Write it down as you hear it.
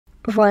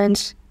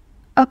Once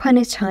upon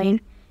a time,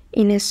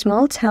 in a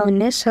small town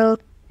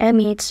nestled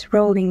amidst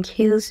rolling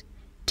hills,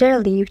 there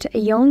lived a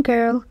young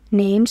girl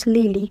named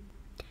Lily.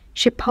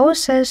 She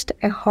possessed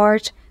a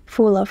heart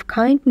full of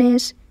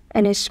kindness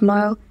and a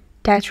smile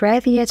that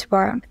radiated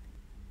warmth.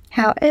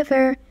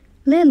 However,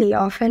 Lily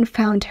often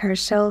found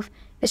herself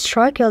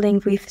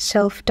struggling with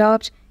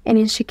self-doubt and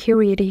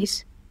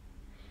insecurities.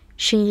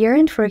 She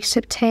yearned for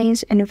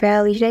acceptance and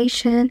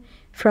validation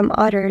from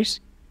others,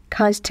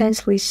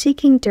 constantly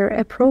seeking their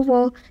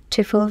approval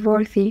to feel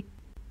worthy.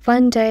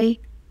 One day,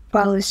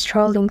 while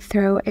strolling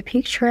through a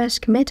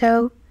picturesque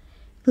meadow,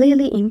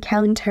 Lily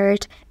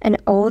encountered an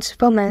old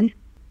woman.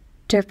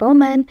 The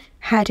woman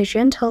had a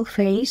gentle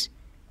face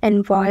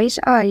and wise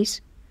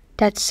eyes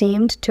that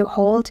seemed to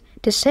hold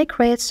the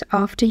secrets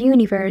of the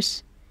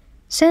universe.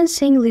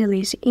 Sensing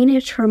Lily's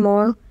inner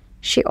turmoil,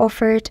 she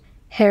offered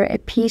her a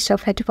piece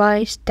of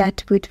advice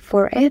that would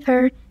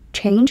forever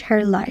change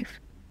her life.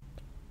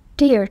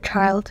 "Dear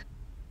child,"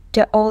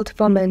 the old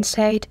woman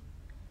said,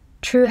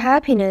 "true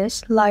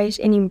happiness lies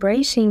in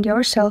embracing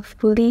yourself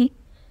fully,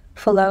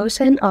 flaws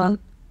and all.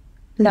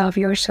 Love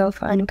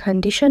yourself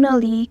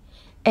unconditionally,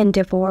 and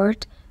the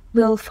world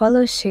will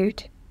follow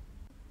suit."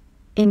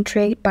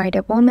 Intrigued by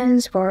the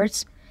woman's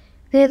words,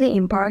 Lily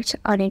embarked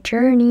on a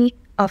journey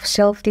of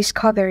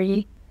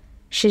self-discovery.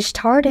 She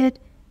started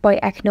by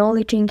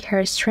acknowledging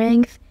her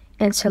strength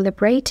and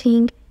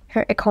celebrating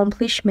her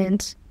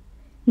accomplishments,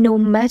 no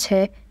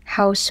matter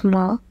how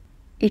small.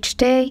 Each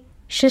day,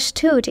 she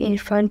stood in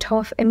front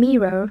of a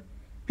mirror,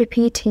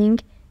 repeating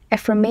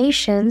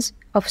affirmations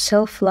of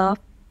self-love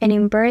and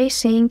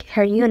embracing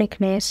her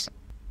uniqueness.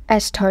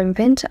 As time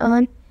went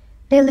on,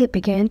 Lily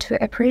began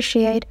to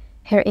appreciate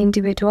her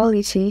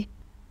individuality.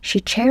 She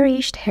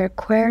cherished her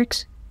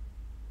quirks,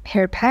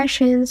 her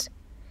passions,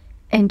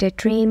 and the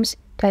dreams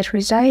that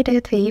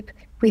resided deep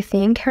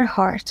within her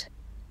heart.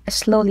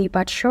 Slowly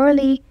but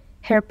surely,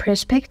 her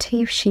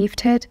perspective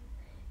shifted,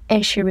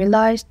 and she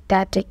realized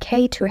that the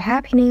key to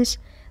happiness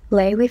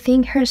lay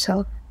within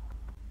herself.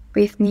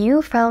 With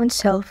newfound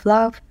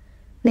self-love,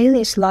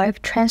 Lily's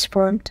life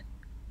transformed.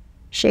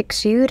 She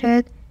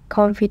exuded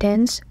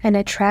confidence and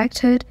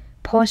attracted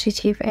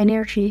positive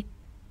energy.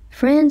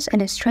 Friends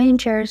and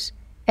strangers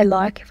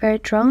alike were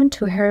drawn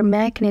to her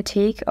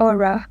magnetic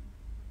aura,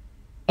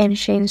 and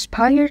she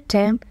inspired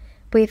them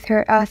with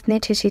her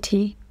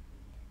authenticity.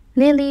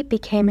 Lily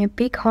became a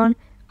beacon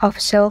of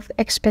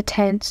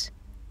self-acceptance,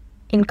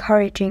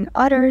 encouraging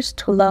others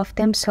to love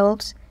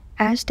themselves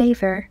as they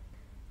were.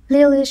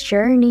 Lily's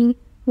journey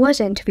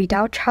wasn't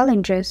without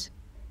challenges.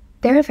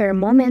 There were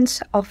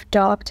moments of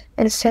doubt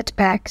and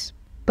setbacks,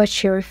 but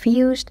she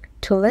refused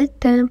to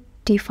let them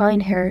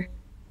define her.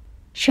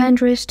 She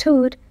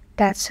understood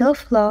that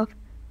self-love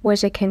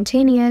was a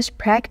continuous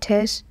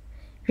practice,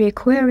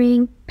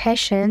 requiring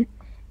passion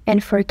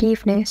and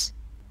forgiveness.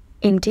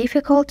 In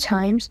difficult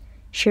times,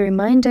 she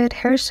reminded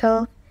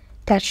herself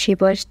that she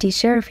was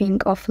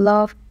deserving of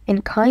love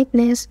and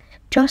kindness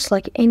just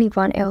like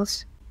anyone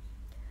else.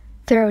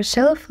 Through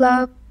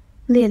self-love,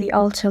 Lily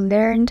also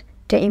learned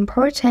the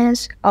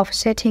importance of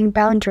setting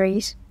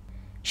boundaries.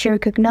 She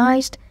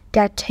recognized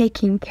that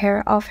taking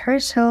care of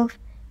herself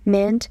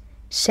meant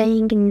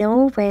saying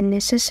no when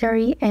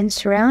necessary and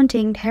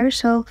surrounding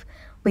herself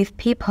with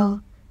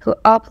people who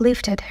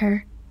uplifted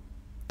her.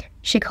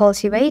 She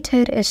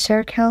cultivated a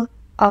circle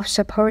of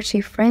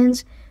supportive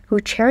friends who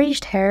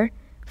cherished her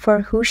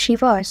for who she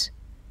was,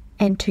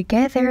 and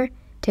together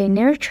they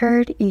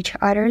nurtured each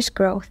other's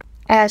growth.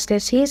 As the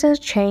seasons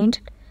changed,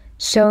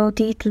 so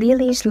did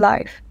Lily's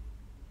life.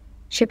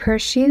 She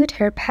pursued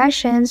her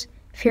passions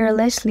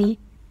fearlessly,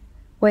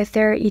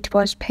 whether it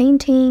was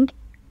painting,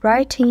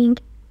 writing,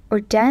 or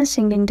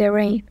dancing in the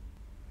rain.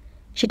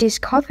 She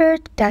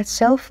discovered that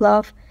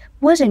self-love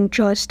wasn't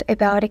just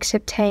about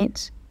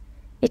acceptance.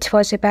 It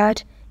was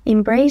about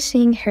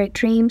embracing her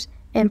dreams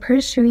and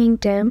pursuing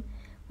them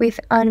with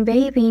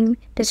unwavering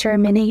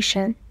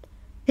determination.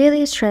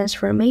 Lily's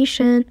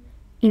transformation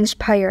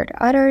inspired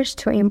others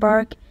to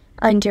embark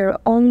on their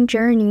own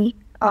journey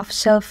of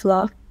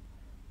self-love.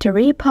 The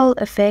ripple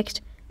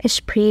effect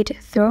spread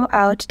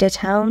throughout the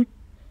town,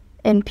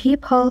 and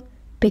people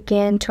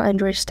began to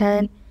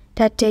understand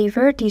that they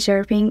were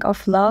deserving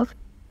of love,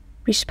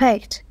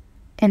 respect,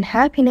 and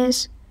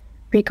happiness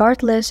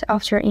regardless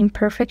of their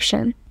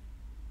imperfection.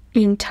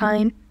 In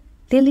time,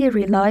 Lily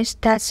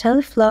realized that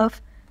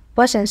self-love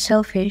wasn't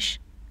selfish.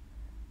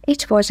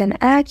 It was an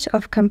act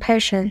of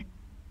compassion.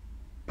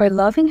 By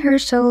loving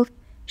herself,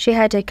 she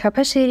had the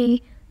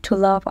capacity to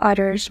love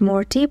others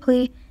more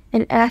deeply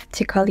and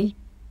ethically.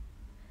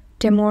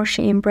 The more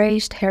she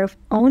embraced her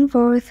own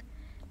worth,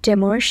 the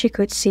more she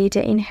could see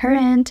the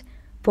inherent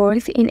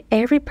worth in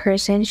every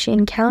person she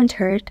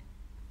encountered.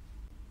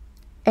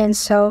 And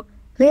so,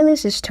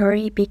 Lily's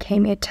story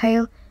became a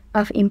tale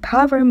of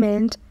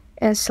empowerment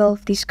and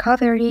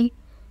self-discovery,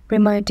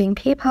 reminding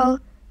people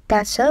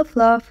that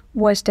self-love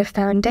was the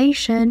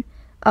foundation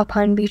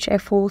upon which a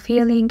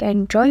fulfilling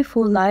and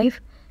joyful life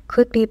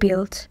could be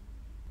built.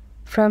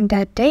 From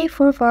that day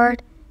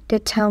forward, the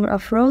town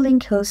of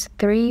Rolling Hills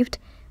thrived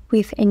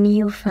with a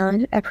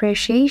newfound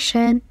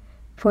appreciation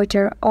for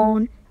their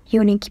own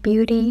unique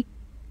beauty,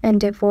 and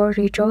the world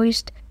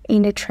rejoiced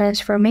in the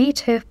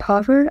transformative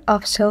power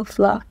of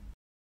self-love.